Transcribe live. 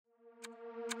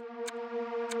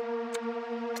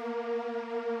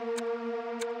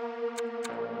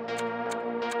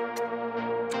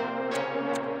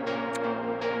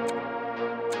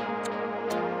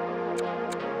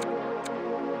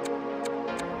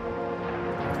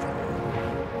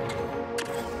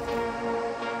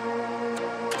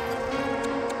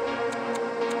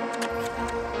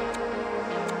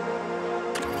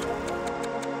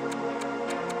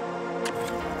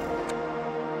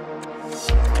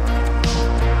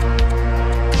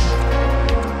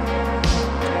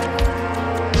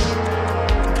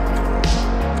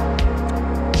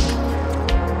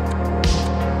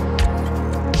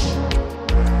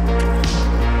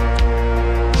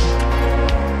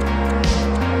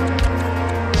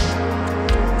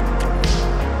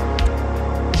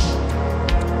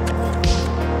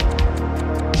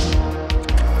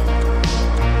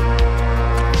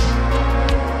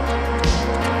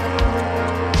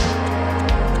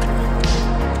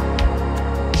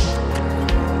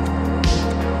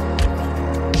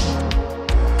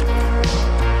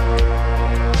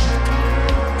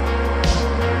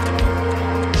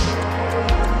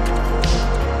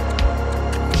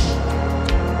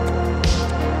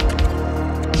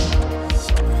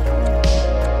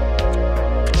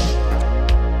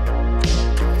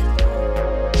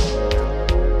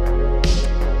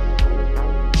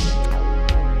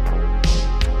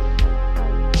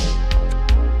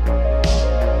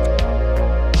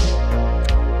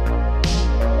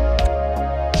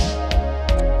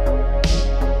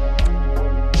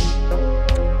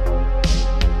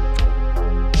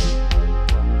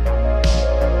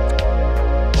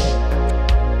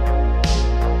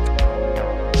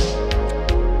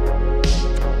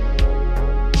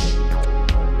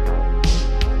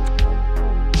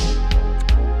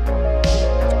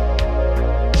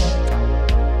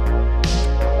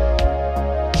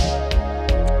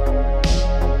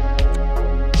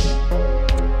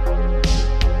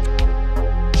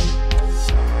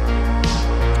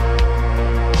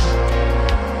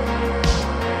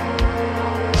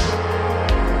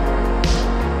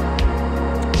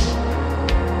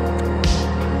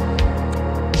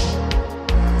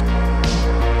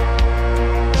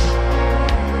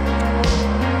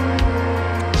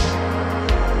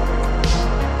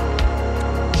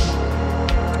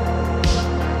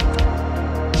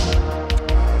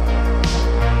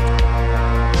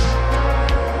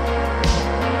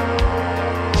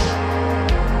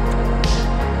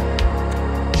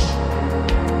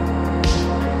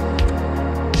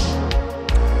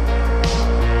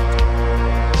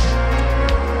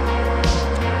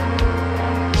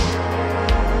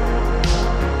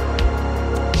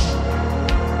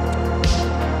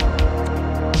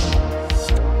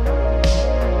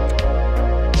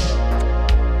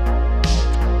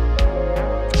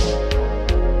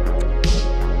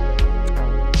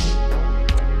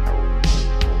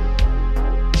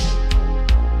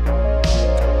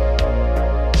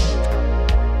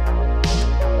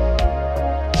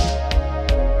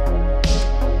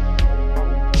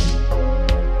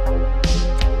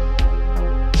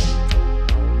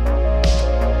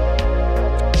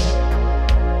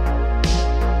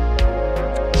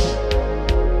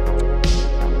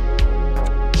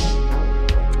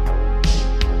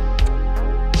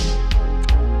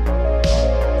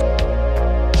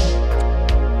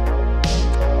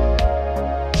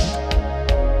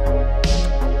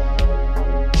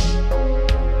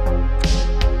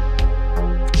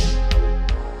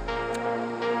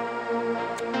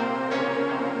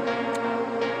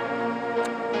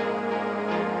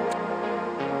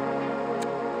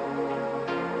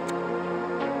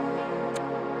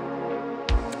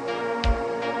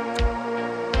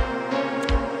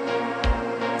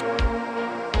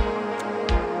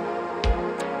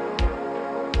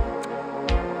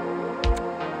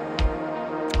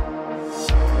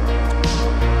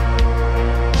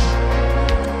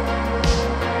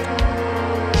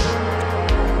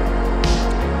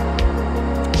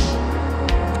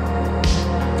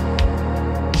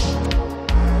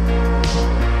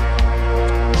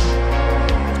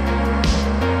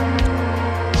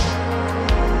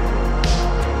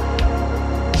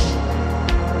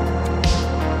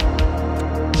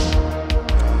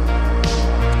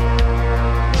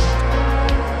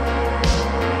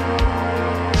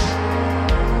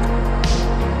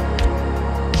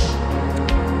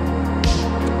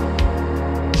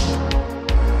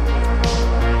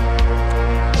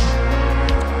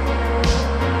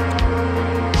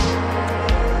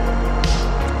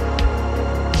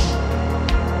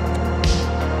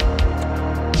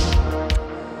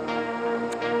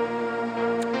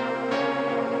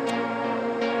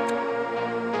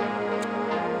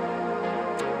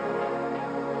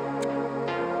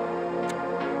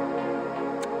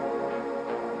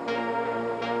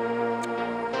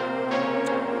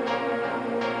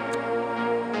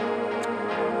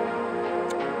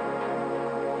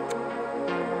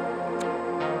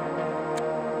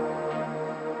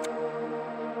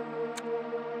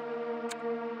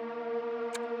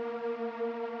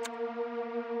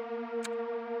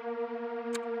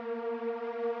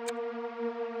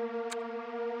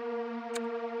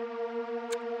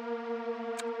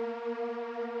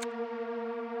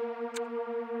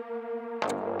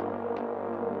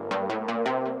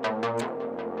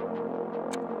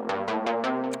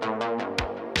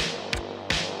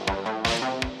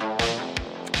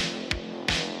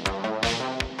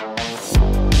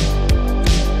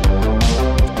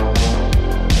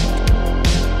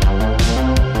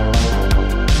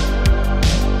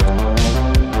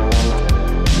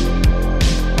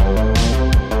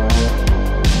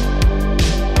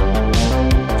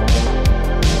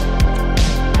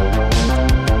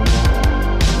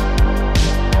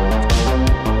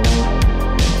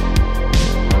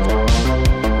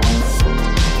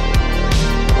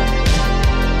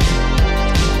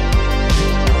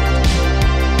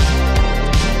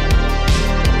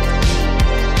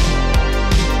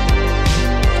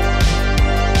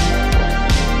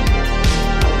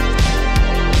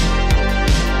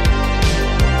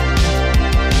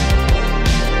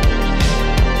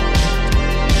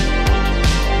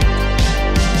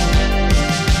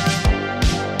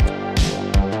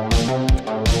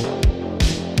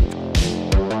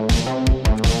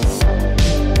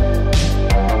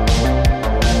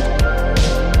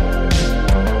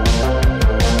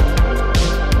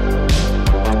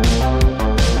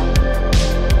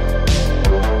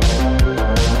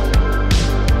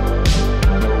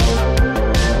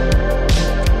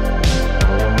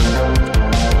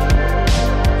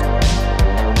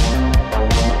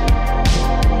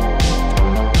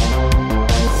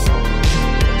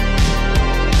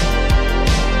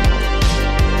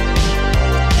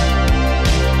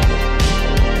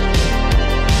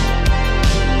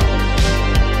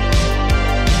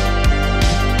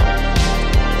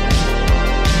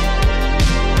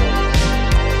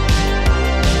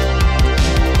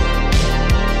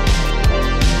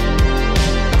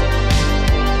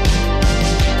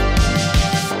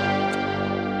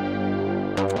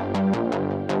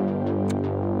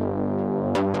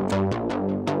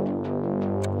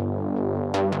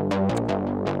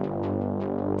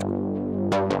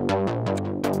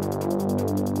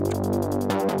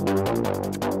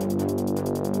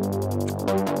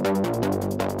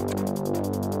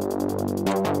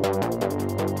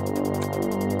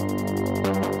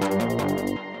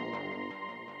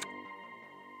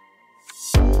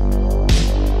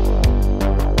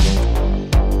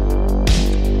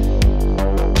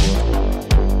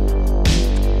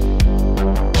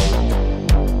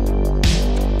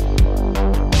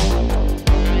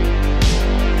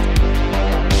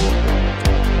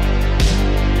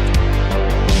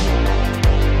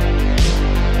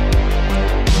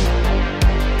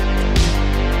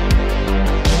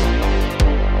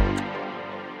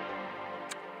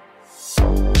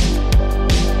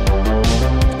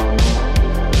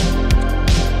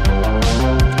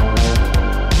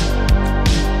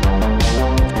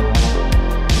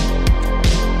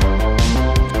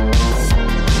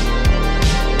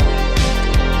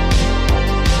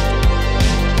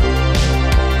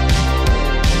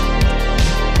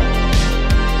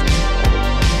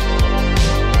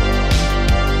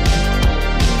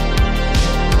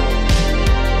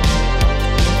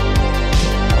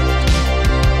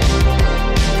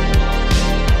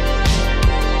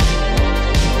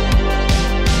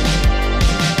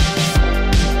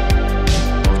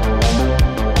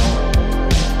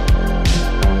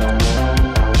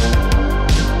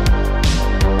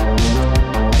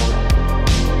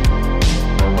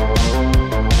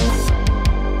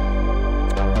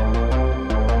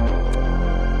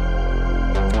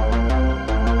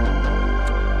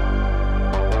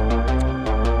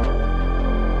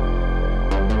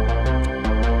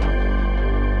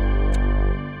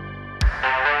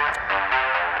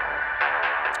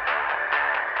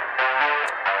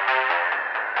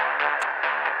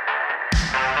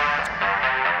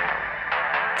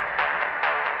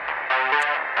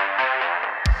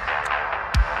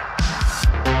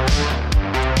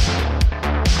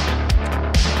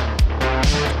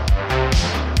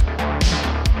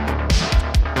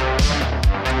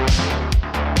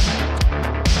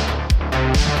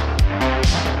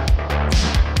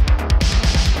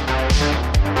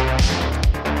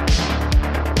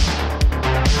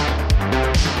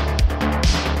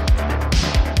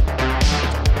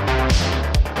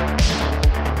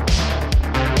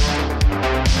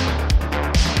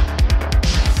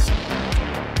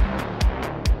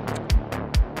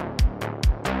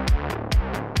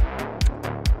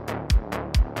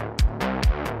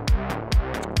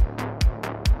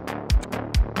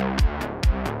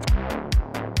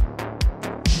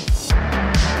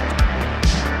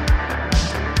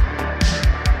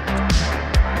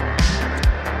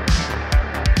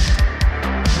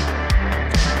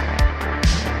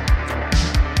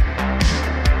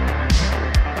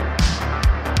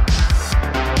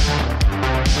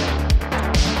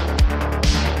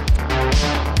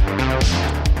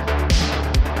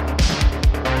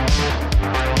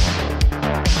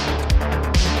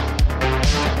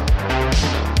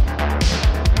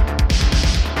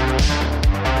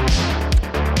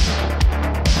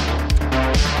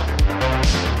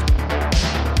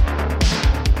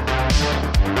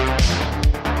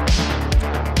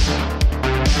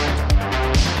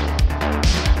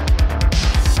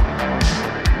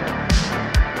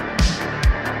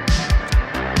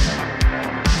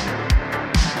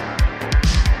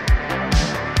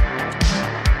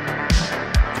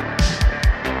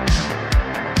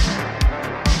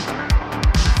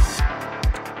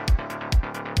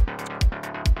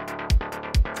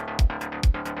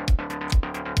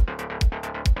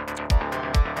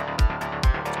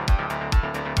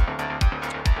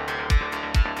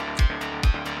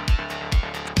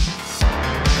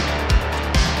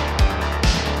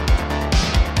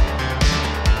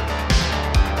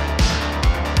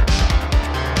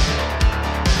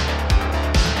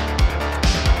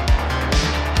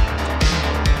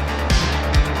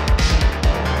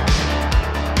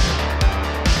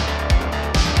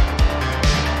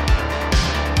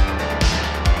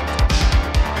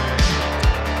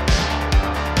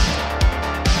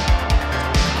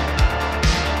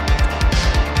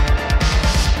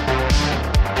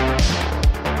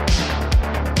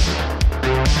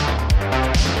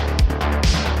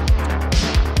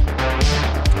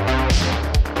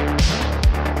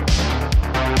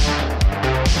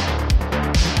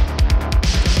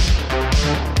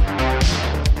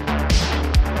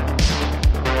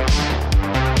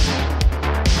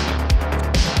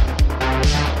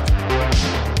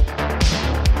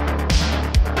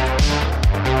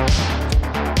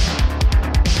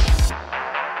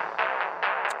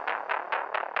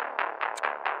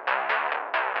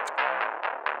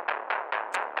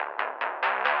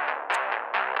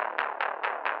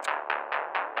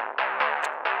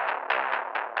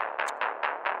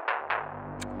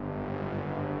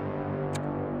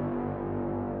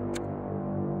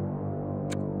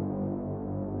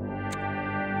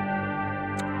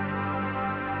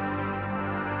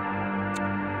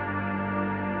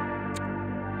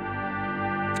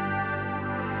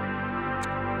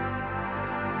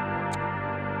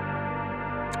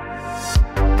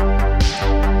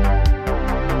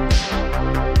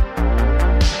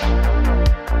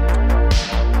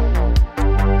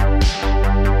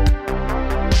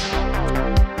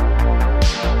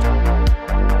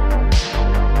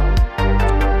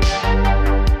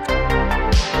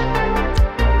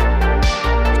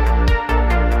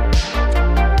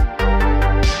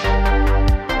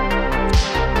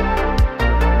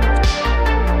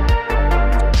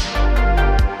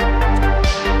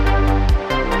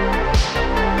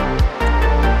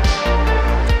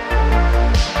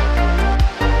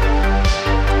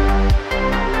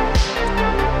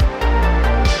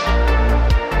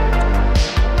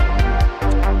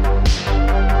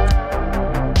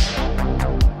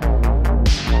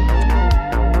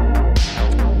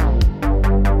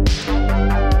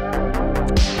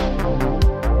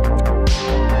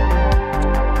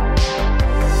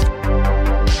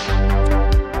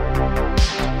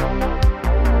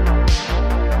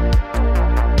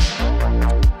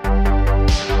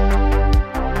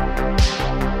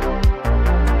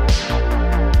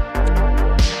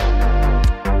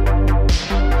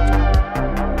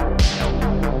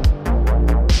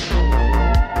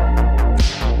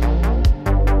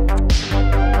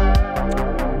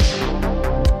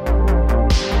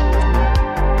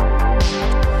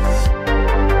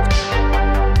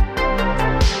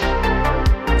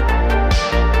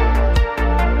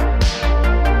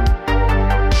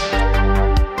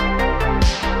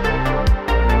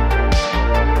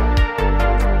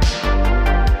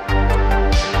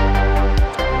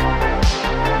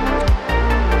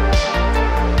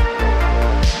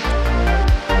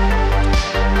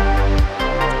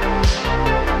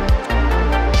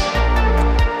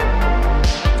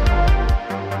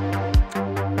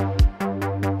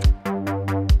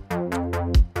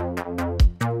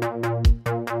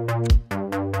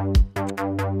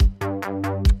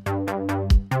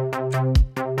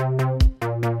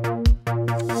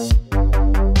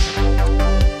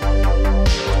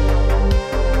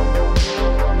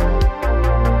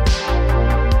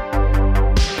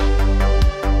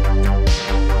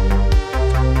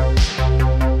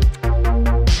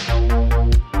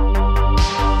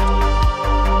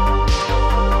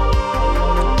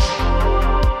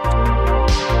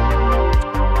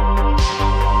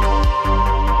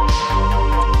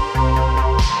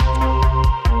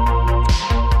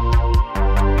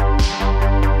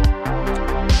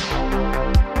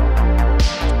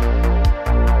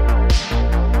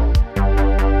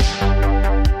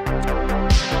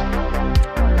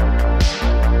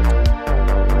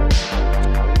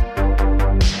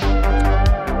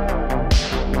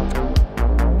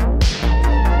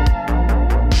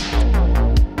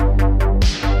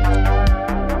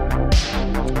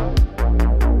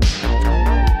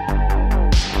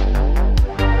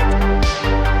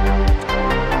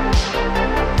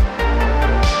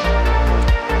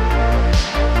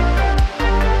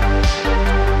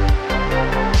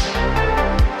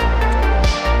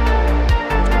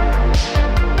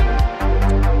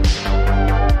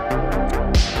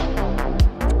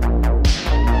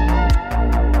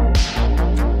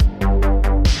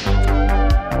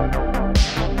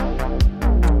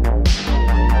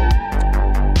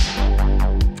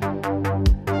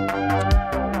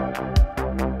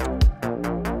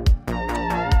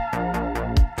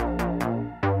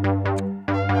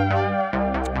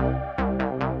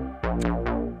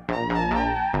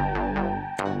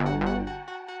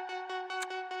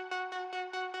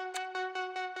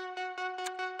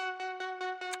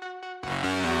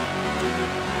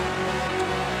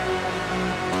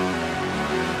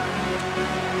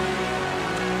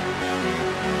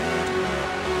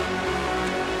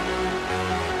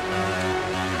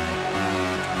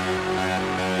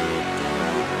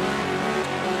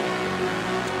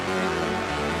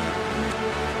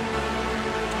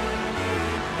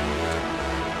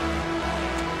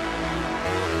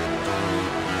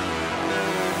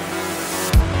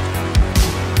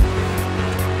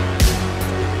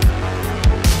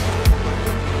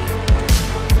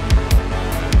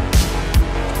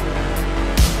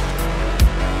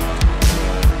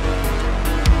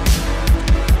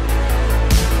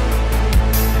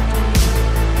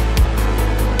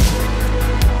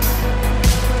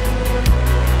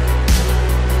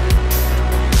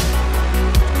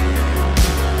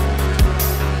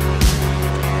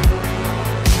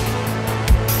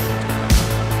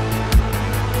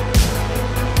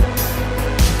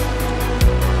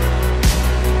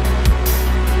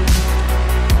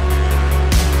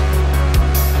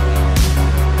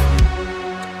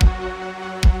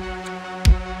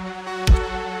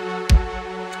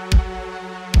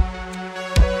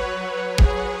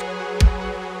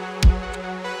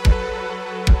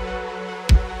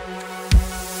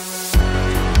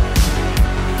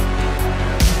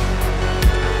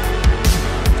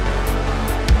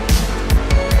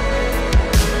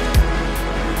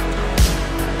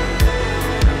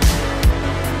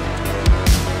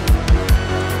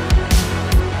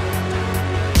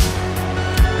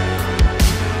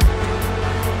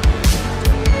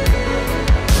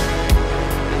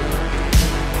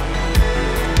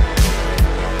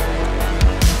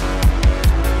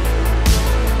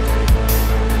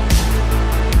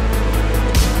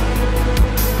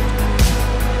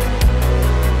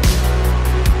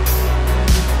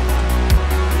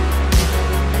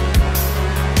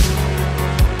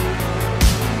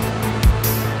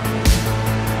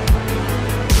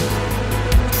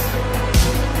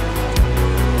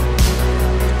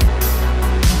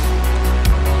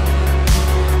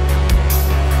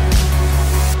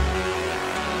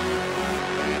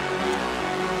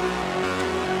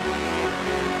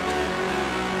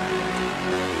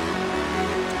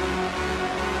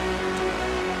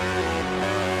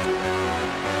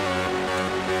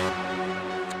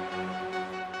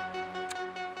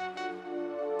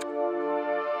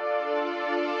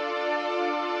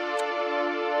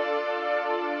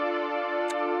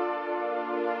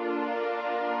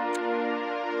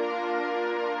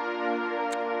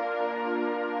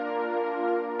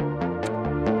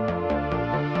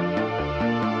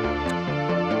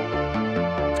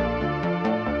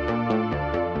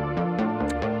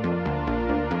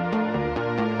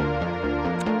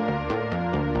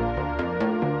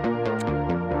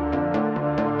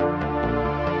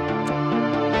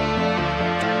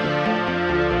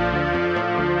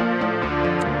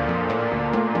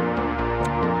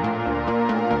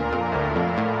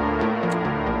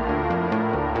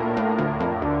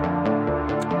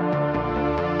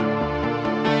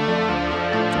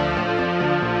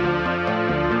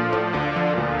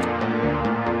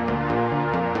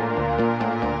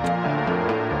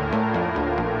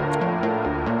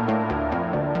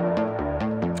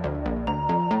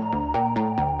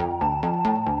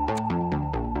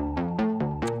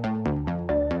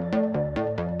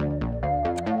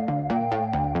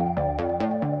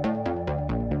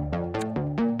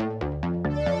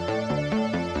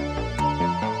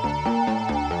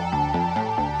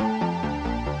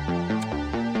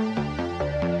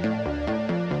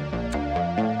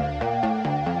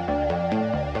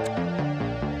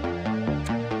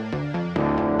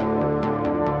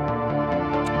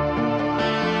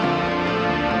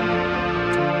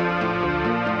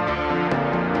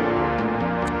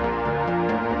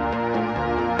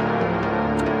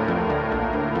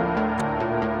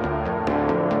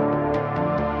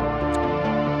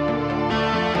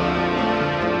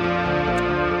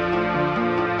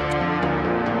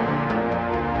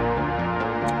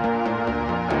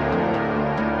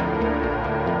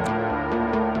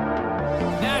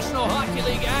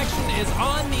is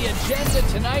on the agenda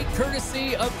tonight,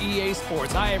 courtesy of EA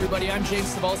Sports. Hi, everybody. I'm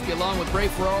James Cebulski, along with Ray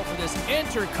Ferraro for this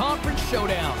Inter-Conference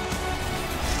Showdown.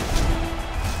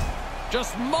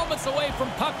 Just moments away from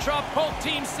puck drop, both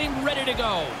teams seem ready to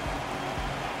go.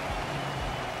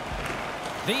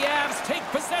 The Avs take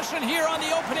possession here on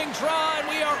the opening draw, and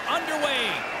we are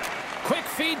underway. Quick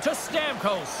feed to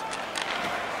Stamkos.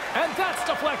 And that's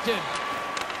deflected.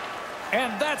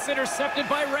 And that's intercepted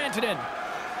by Rantanen.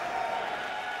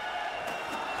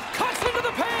 Cuts into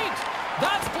the paint.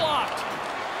 That's blocked.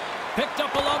 Picked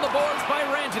up along the boards by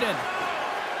Rantanen.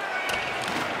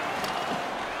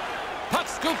 Puck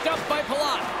scooped up by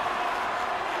Palat.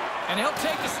 And he'll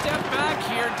take a step back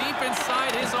here deep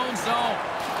inside his own zone.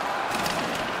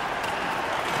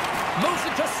 Moves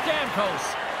it to Stamkos.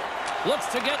 Looks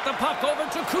to get the puck over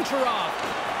to Kucherov.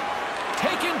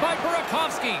 Taken by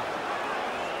Burakovsky.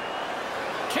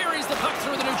 Carries the puck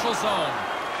through the neutral zone.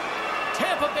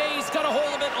 Tampa Bay's got a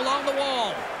hold of it along the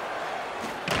wall.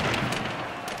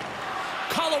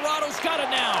 Colorado's got it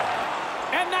now.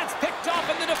 And that's picked off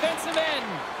in the defensive end.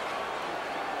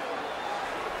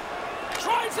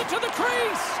 Drives it to the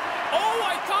crease. Oh,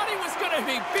 I thought he was going to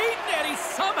be beaten, and he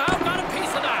somehow got a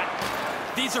piece of that.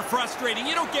 These are frustrating.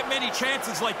 You don't get many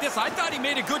chances like this. I thought he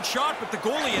made a good shot, but the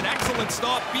goalie, an excellent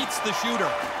stop, beats the shooter.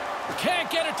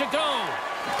 Can't get it to go.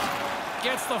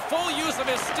 Gets the full use of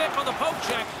his stick on the poke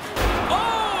check.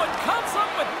 Oh, and comes up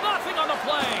with nothing on the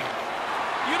play.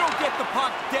 You don't get the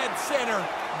puck dead center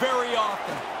very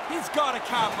often. He's got to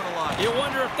capitalize. You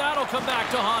wonder if that'll come back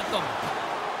to haunt them.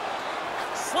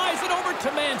 Slides it over to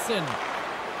Manson.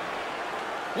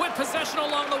 With possession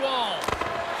along the wall.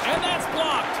 And that's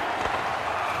blocked.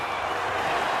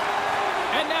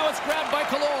 And now it's grabbed by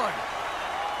Killorn.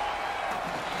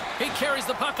 He carries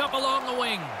the puck up along the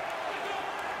wing.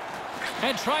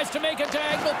 And tries to make a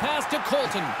diagonal pass to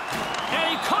Colton. And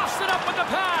he coughs it up with the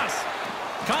pass.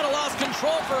 Kind of lost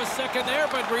control for a second there,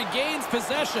 but regains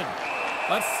possession.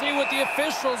 Let's see what the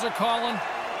officials are calling.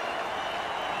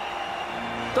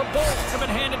 The Bolts have been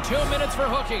handed 2 minutes for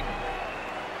hooking.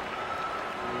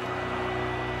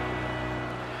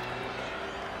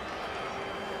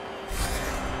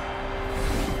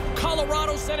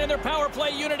 Colorado sending their power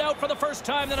play unit out for the first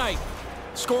time tonight.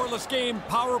 Scoreless game,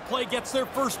 power play gets their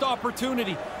first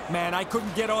opportunity. Man, I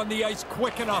couldn't get on the ice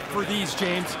quick enough for these,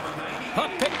 James.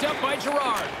 Puck picked up by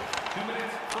Girard.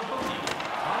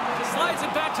 Slides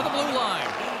it back to the blue line.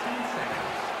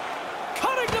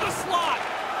 Cutting to the slot.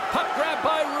 Puck grabbed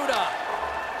by Ruda.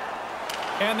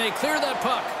 And they clear that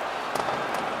puck.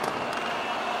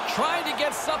 Trying to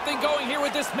get something going here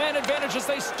with this man advantage as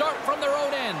they start from their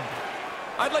own end.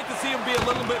 I'd like to see him be a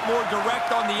little bit more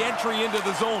direct on the entry into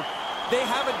the zone. They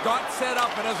haven't got set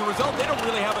up, and as a result, they don't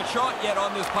really have a shot yet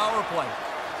on this power play.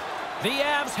 The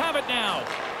Avs have it now.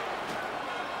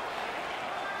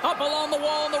 Up along the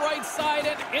wall on the right side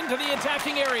and into the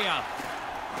attacking area.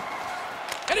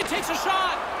 And he takes a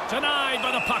shot. Denied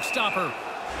by the puck stopper.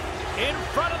 In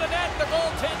front of the net, the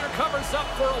goaltender covers up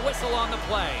for a whistle on the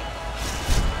play.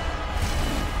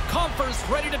 Compher's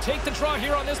ready to take the draw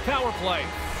here on this power play.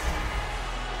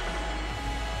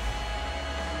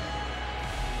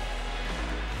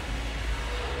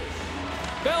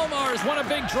 Belmar's won a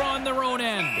big draw in their own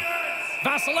end.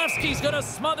 Vasilevsky's going to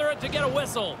smother it to get a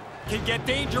whistle. Can get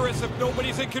dangerous if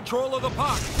nobody's in control of the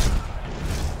puck.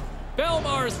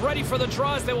 Belmar's ready for the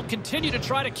draw as they will continue to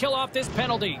try to kill off this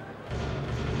penalty.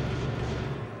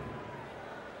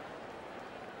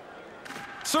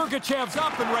 Sergachev's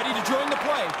up and ready to join the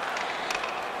play.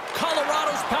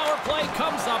 Colorado's power play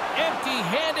comes up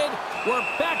empty-handed. We're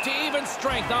back to even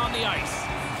strength on the ice.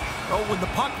 Oh, when the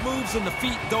puck moves and the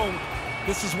feet don't,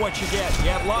 this is what you get.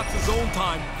 You had lots of zone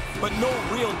time, but no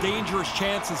real dangerous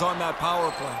chances on that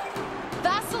power play.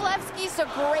 Vasilevsky's a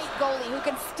great goalie who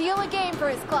can steal a game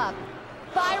for his club.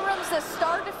 Byram's a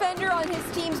star defender on his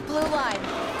team's blue line.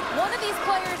 One of these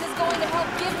players is going to help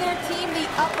give their team the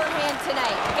upper hand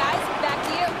tonight. Guys, back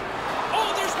to you.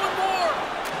 Oh, there's one more.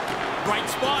 Right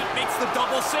spot makes the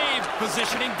double save.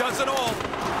 Positioning does it all.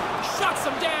 Shuts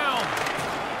him down.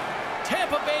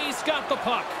 Tampa Bay's got the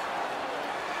puck.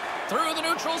 Through the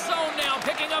neutral zone now,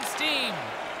 picking up steam.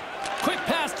 Quick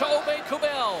pass to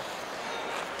Aube-Kubel.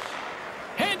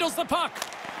 Handles the puck.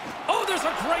 Oh, there's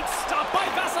a great stop by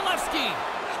Vasilevsky.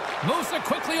 Moves it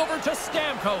quickly over to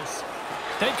Stamkos.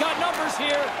 They've got numbers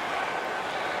here.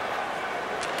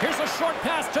 Here's a short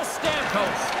pass to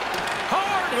Stamkos.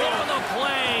 Hard hit on the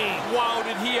play. Wow,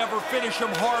 did he ever finish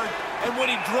him hard. And when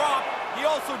he dropped, he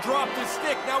also dropped his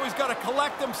stick. Now he's got to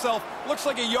collect himself. Looks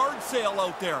like a yard sale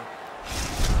out there.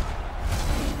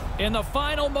 In the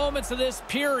final moments of this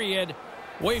period,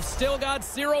 We've still got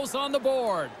zeros on the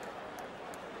board.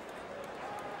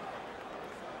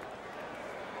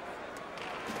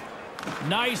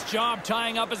 Nice job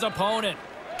tying up his opponent.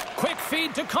 Quick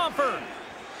feed to Comfort.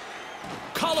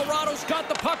 Colorado's got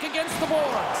the puck against the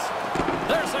boards.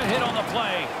 There's a hit on the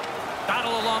play.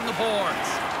 Battle along the boards.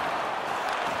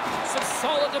 Some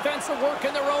solid defensive work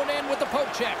in their own end with the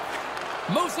poke check.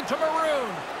 Moves it to Maroon.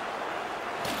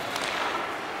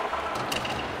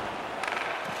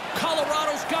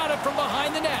 Colorado's got it from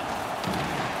behind the net.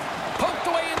 Poked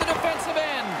away in the defensive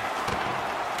end.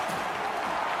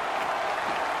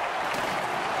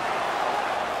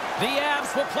 The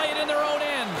Avs will play it in their own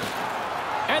end.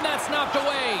 And that's knocked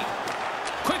away.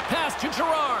 Quick pass to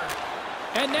Girard.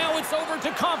 And now it's over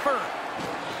to Comfort.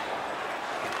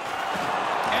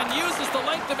 And uses the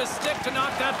length of his stick to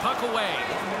knock that puck away.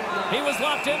 He was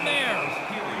locked in there.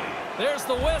 There's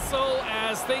the whistle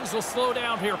as things will slow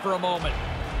down here for a moment.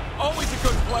 Always a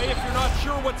good play. If you're not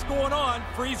sure what's going on,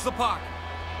 freeze the puck.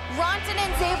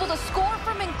 Rantanen's able to score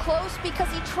from in close because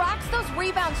he tracks those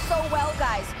rebounds so well,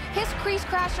 guys. His crease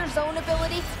crasher zone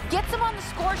ability gets him on the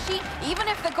score sheet, even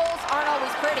if the goals aren't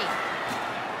always pretty.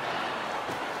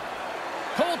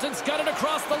 Colton's got it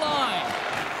across the line.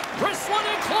 Wrist one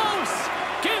in close.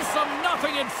 Gives them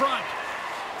nothing in front.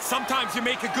 Sometimes you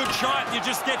make a good shot, you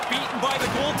just get beaten by the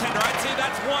goaltender. I'd say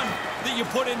that's one that you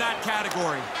put in that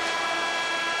category.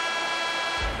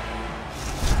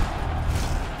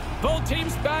 Both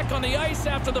teams back on the ice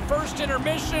after the first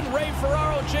intermission. Ray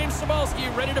Ferraro, James Cybulski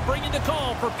ready to bring you the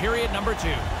call for period number 2.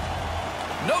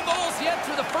 No goals yet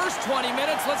through the first 20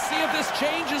 minutes. Let's see if this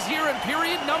changes here in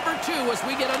period number 2 as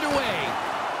we get underway.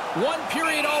 1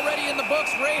 period already in the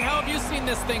books. Ray, how have you seen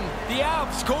this thing? The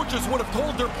Avs coaches would have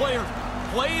told their players,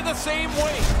 play the same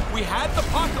way. We had the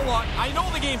puck a lot. I know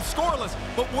the game's scoreless,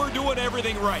 but we're doing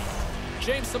everything right.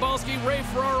 James Cybulski, Ray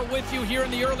Ferraro with you here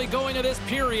in the early going of this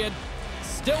period.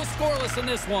 Still scoreless in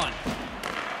this one.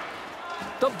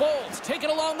 The Bolts take it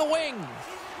along the wing.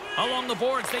 Along the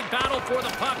boards, they battle for the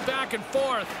puck back and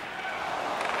forth.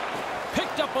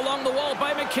 Picked up along the wall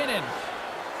by McKinnon.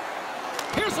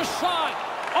 Here's a shot.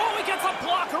 Oh, he gets a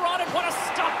blocker on it. What a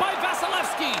stop by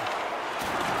Vasilevsky.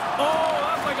 Oh,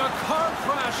 that's like a car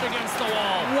crash against the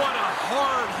wall. What a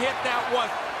hard hit that was.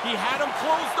 He had him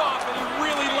closed off, and he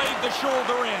really laid the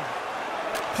shoulder in.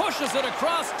 Pushes it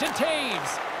across to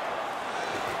Taves.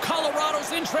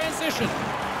 Colorado's in transition.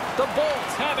 The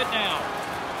Bolts have it now.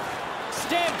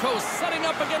 Stamkos setting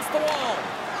up against the wall.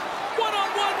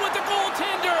 One-on-one with the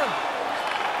goaltender.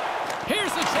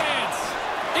 Here's the chance.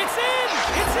 It's in!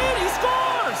 It's in! He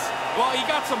scores! Well, he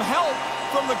got some help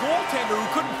from the goaltender who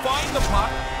couldn't find the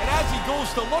puck, and as he goes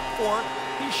to look for it,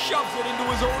 he shoves it into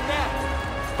his own net.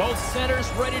 Both centers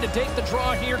ready to take the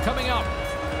draw here coming up.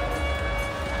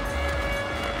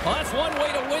 Well, that's one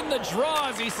way to win the draw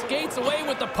as he skates away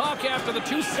with the puck after the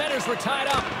 2 centers were tied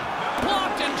up.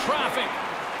 Blocked in traffic.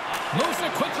 Moves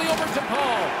it quickly over to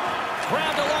Paul.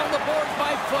 Grabbed along the boards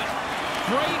by Foot.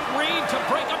 Great read to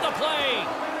break up the play.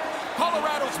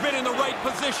 Colorado's been in the right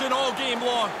position all game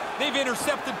long. They've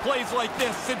intercepted plays like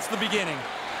this since the beginning.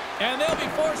 And they'll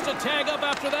be forced to tag up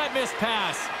after that missed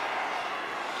pass.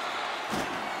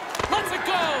 Lets it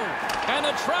go. And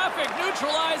the traffic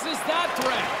neutralizes that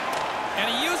threat. And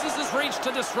he uses his reach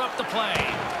to disrupt the play.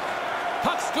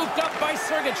 Puck scooped up by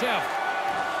Sergachev.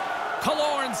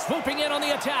 Killorn swooping in on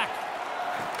the attack.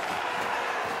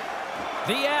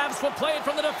 The Avs will play it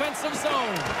from the defensive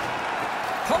zone.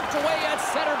 Poked away at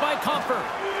center by Comfort.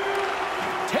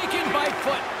 Taken by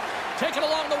Foot. Taken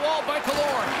along the wall by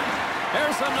Killorn.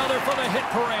 There's another for the hit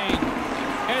parade.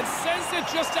 And sends it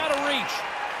just out of reach.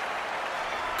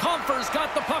 Comfort's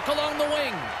got the puck along the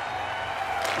wing.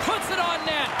 Puts it on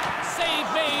net. Save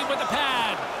made with the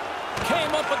pad.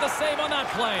 Came up with the save on that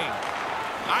play.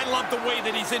 I love the way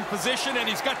that he's in position, and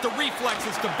he's got the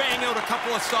reflexes to bang out a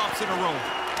couple of stops in a row.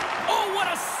 Oh, what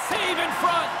a save in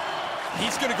front.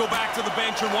 He's going to go back to the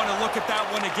bench and want to look at that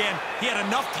one again. He had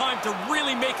enough time to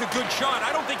really make a good shot.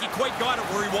 I don't think he quite got it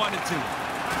where he wanted to.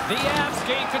 The Avs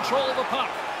gain control of the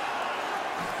puck.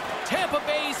 Tampa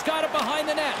Bay's got it behind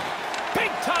the net.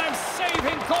 Big-time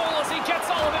saving goal as he gets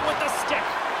all of it with the stick.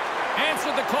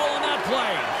 Answered the call on that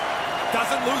play.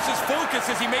 Doesn't lose his focus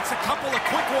as he makes a couple of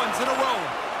quick ones in a row.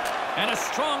 And a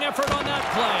strong effort on that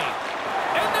play.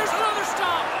 And there's another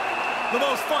stop. The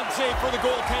most fun save for the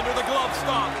goaltender, the glove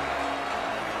stop.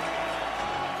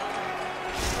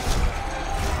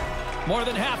 More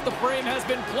than half the frame has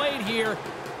been played here.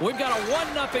 We've got a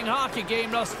 1-0 hockey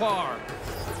game thus far.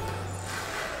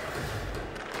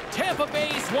 Tampa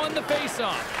Bay's won the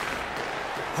faceoff.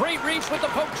 Great reach with the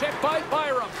poke check by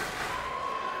Byram.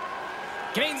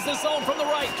 Gains the zone from the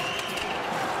right.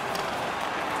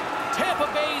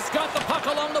 Tampa Bay's got the puck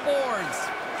along the boards.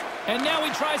 And now he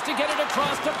tries to get it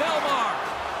across to Belmar.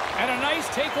 And a nice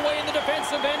takeaway in the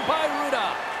defensive end by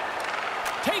Ruda.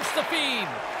 Takes the feed.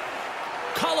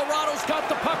 Colorado's got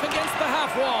the puck against the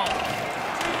half wall.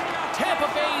 Tampa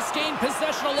Bay's gained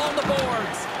possession along the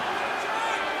boards.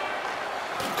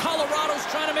 Colorado's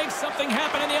trying to make something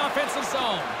happen in the offensive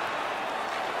zone.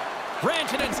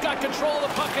 Rantanen's got control of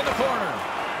the puck in the corner.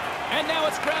 And now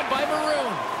it's grabbed by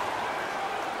Maroon.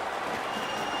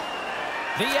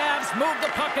 The Avs move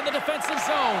the puck in the defensive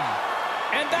zone.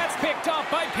 And that's picked up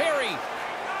by Perry.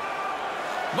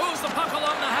 Moves the puck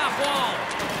along the half wall.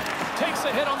 Takes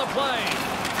a hit on the play.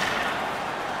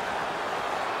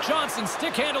 Johnson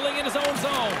stick handling in his own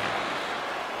zone.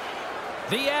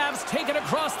 The Avs take it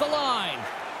across the line.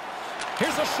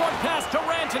 Here's a short pass to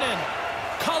Rantanen.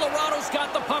 Colorado's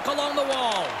got the puck along the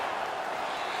wall.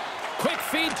 Quick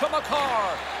feed to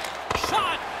Makar.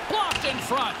 Shot blocked in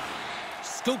front.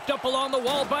 Scooped up along the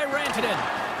wall by Rantanen.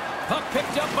 Puck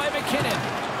picked up by McKinnon.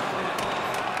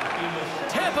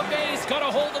 Tampa Bay's got a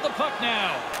hold of the puck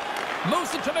now.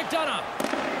 Moves it to McDonough.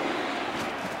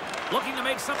 Looking to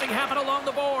make something happen along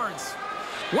the boards.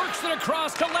 Works it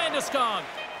across to Landeskog.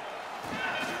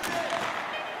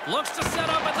 Looks to set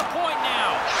up at the point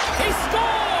now. He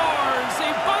scores! A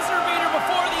buzzer beater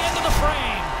before the end of the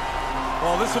frame.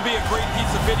 Well, this will be a great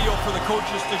piece of video for the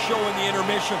coaches to show in the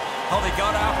intermission. How they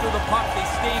got after the puck, they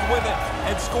stayed with it,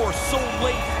 and scored so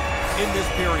late in this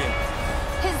period.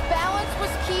 His balance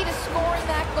was key to scoring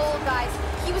that goal, guys.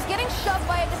 He was getting shoved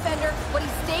by a defender, but he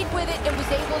stayed with it and was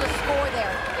able to score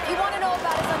there. If you want to know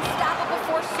about his unstoppable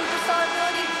force superstar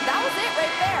ability, that was it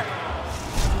right there.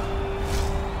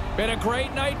 Been a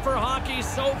great night for hockey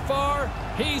so far.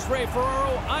 He's Ray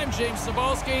Ferraro. I'm James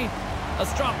Cebulski.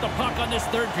 Let's drop the puck on this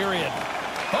third period.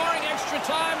 Barring extra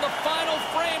time, the final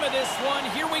frame of this one.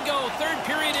 Here we go. Third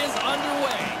period is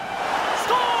underway.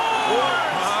 Scores!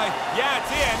 Yeah,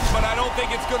 it's in, but I don't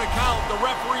think it's going to count. The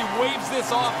referee waves this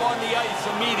off on the ice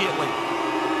immediately.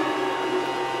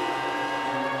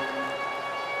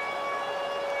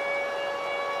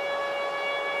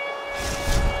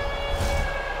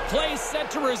 Play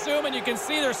set to resume, and you can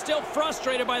see they're still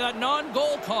frustrated by that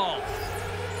non-goal call.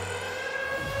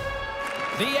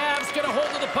 The Avs get a hold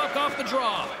of the puck off the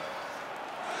draw.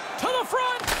 To the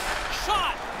front!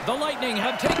 Shot! The Lightning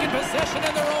have taken possession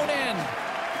in their own end.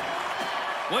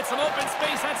 With some open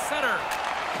space at center.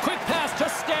 Quick pass to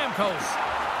Stamkos.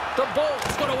 The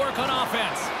Bolts going to work on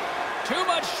offense. Too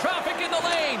much traffic in the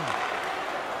lane.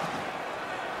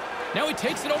 Now he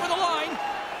takes it over the line.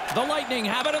 The Lightning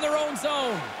have it in their own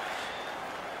zone.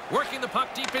 Working the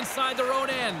puck deep inside their own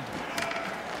end.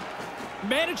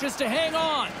 Manages to hang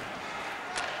on.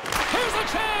 Here's a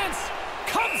chance!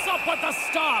 Comes up with the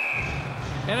stop!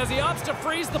 And as he opts to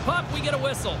freeze the puck, we get a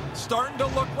whistle. Starting to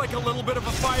look like a little bit of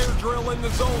a fire drill in the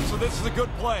zone, so this is a good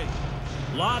play.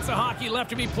 Lots of hockey left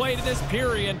to be played in this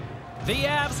period. The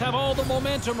Avs have all the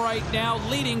momentum right now,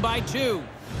 leading by 2.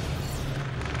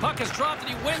 Puck is dropped and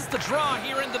he wins the draw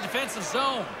here in the defensive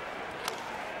zone.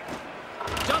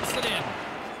 Dumps it in.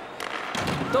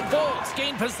 The Bolts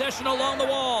gain possession along the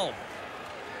wall.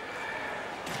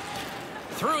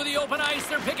 Through the open ice,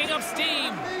 they're picking up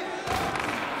steam.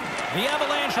 The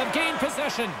Avalanche have gained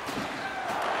possession.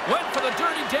 Went for the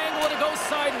dirty dangle and it goes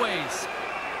sideways.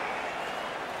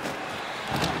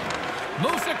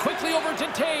 Moves it quickly over to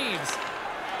Taves.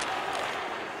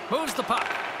 Moves the puck.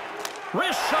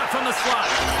 Wrist shot from the slot.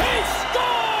 He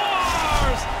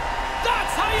scores!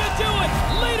 That's how you do it!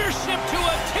 Leadership to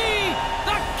a T!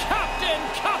 The captain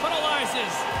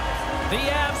capitalizes! The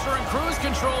Avs are in cruise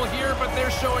control here, but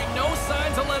they're showing no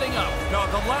signs of letting up. No,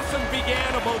 the lesson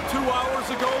began about 2 hours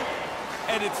ago,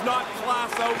 and it's not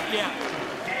class out yet.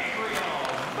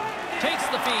 Takes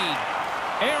the feed.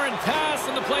 Aaron pass,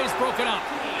 and the play's broken up.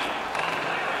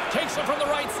 Takes it from the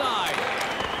right side.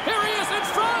 Here he is in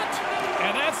front!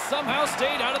 And that somehow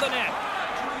stayed out of the net.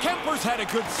 Kemper's had a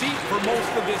good seat for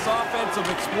most of this offensive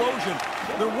explosion.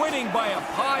 They're winning by a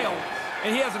pile,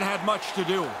 and he hasn't had much to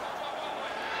do.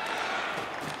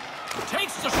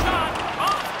 Takes the shot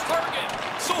off target.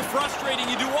 So frustrating.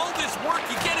 You do all this work,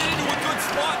 you get it into a good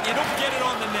spot, and you don't get it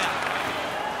on the net.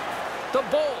 The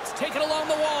Bolts take it along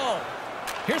the wall.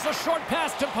 Here's a short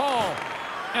pass to Paul.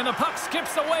 And the puck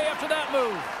skips away after that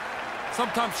move.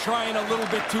 Sometimes trying a little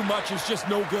bit too much is just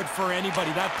no good for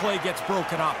anybody. That play gets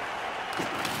broken up.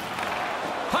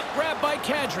 Puck grabbed by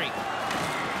Kadri.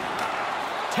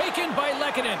 Taken by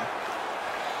Lehkonen.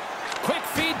 Quick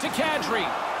feed to Kadri.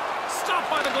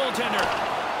 Stopped by the goaltender.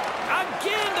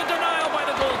 Again, the denial by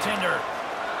the goaltender.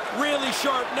 Really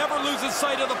sharp, never loses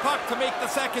sight of the puck to make the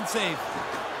second save.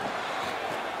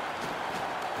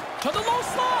 To the low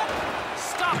slot.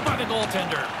 Stopped by the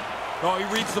goaltender. Oh, he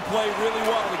reads the play really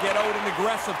well to get out and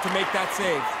aggressive to make that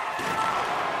save.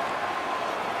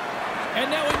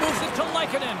 And now he moves it to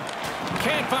Lehkonen.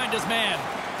 Can't find his man.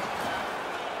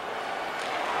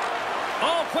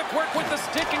 Oh, quick work with the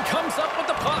stick and comes up with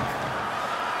the puck.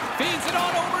 Feeds it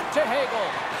on over to Hagel.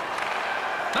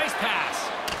 Nice pass.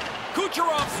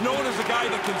 Kucherov's known as a guy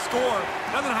that can score.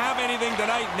 Doesn't have anything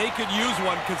tonight, and they could use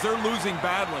one because they're losing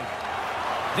badly.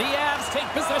 The Avs take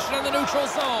possession in the neutral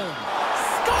zone.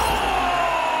 Scores!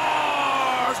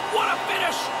 What a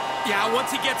finish! Yeah,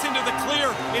 once he gets into the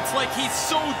clear, it's like he's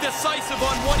so decisive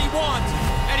on what he wants,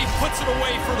 and he puts it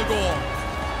away for the goal.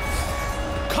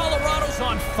 Colorado's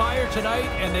on fire tonight,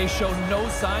 and they show no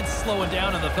signs of slowing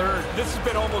down in the third. This has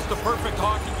been almost a perfect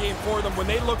hockey game for them. When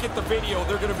they look at the video,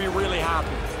 they're going to be really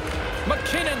happy.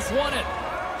 McKinnon's won it.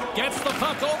 Gets the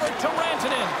puck over to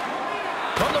Rantanen.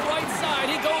 From the right side,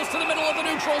 he goes to the middle of the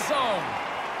neutral zone.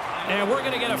 And we're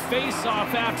going to get a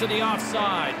face-off after the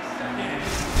offside.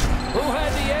 Who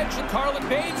had the edge in Carlin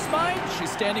Baines' mind?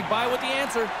 She's standing by with the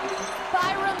answer.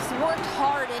 Byram's worked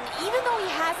hard, and even though he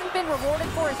hasn't been rewarded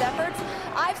for his efforts,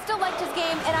 I've still liked his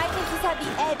game, and I think he's had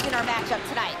the edge in our matchup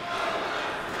tonight.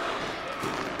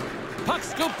 Puck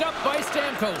scooped up by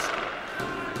Stamkos.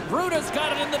 Ruda's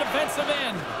got it in the defensive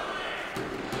end.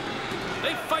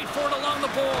 They fight for it along the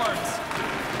boards.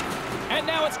 And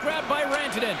now it's grabbed by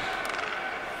Rantanen.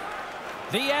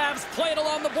 The Avs play it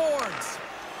along the boards.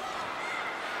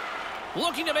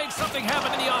 Looking to make something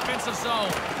happen in the offensive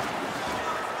zone.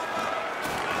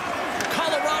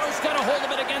 Colorado's got a hold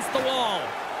of it against the wall.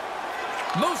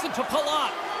 Moves it to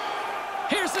Palat.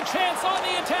 Here's the chance on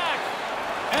the attack.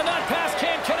 And that pass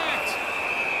can't connect.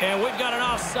 And we've got an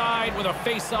offside with a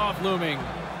face-off looming.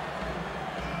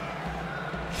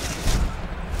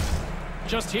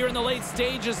 Just here in the late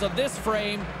stages of this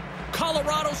frame,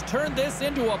 Colorado's turned this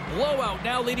into a blowout,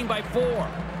 now leading by 4.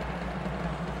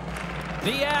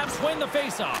 The Avs win the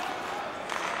faceoff.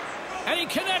 And he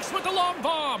connects with the long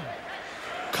bomb.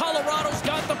 Colorado's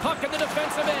got the puck in the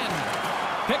defensive end.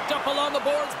 Picked up along the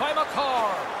boards by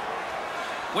McCarr.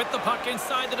 With the puck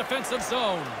inside the defensive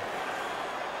zone.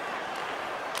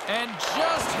 And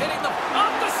just hitting the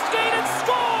off the skate and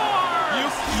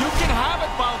scores! You can have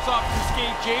it bounce off the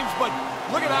skate, James, but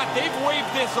look at that. They've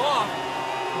waved this off.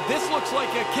 This looks like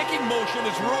a kicking motion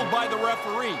is ruled by the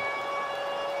referee.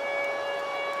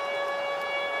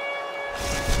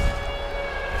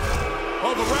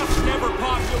 Well, the ref's never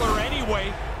popular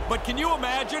anyway, but can you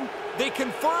imagine? They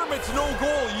confirm it's no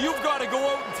goal. You've got to go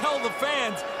out and tell the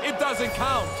fans it doesn't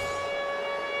count.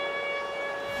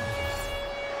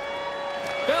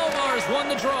 Belmar's won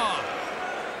the draw.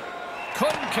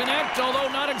 Couldn't connect, although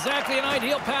not exactly an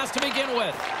ideal pass to begin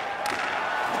with.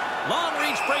 Long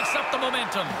reach breaks up the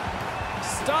momentum.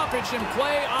 Stoppage in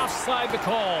play, offside the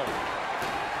call.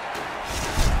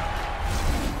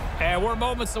 And we're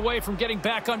moments away from getting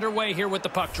back underway here with the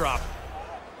puck drop.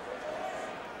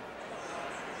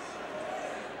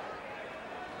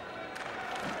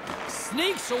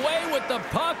 Sneaks away with the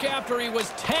puck after he was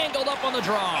tangled up on the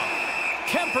draw.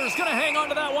 Kemper's going to hang on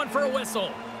to that one for a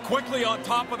whistle. Quickly on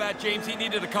top of that, James, he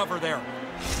needed a cover there.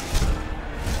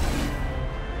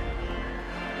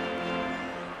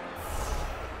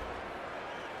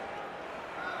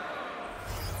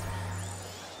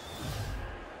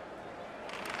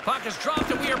 Puck is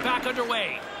dropped and we are back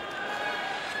underway.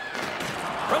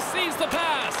 Receives the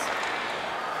pass.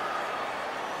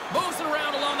 Moves it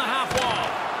around along the half wall.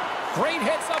 Great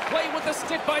hits up play with the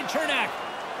stick by Chernak.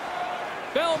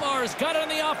 Belmar's got it on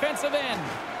the offensive end.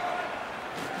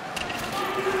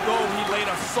 Oh, he laid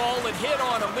a solid hit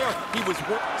on him there. He was...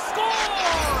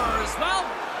 Scores! Well,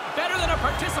 better than a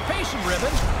participation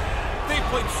ribbon. They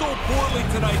played so poorly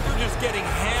tonight. They're just getting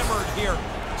hammered here.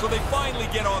 So they finally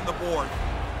get on the board.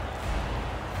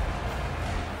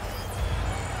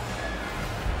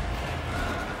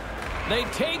 They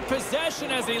take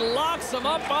possession as he locks him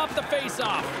up off the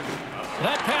faceoff.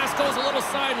 That pass goes a little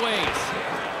sideways.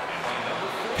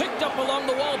 Picked up along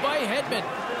the wall by Hedman.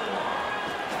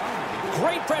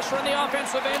 Great pressure on the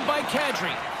offensive end by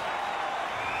Kadri.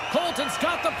 Colton's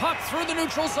got the puck through the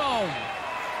neutral zone.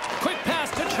 Quick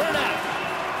pass to Chernak.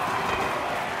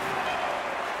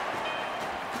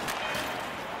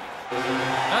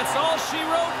 That's all she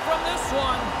wrote from this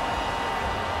one.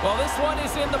 Well, this one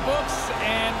is in the books,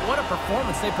 and what a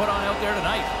performance they put on out there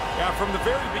tonight. Yeah, from the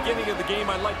very beginning of the game,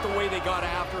 I liked the way they got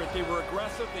after it. They were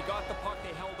aggressive, they got the puck,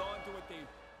 they held on.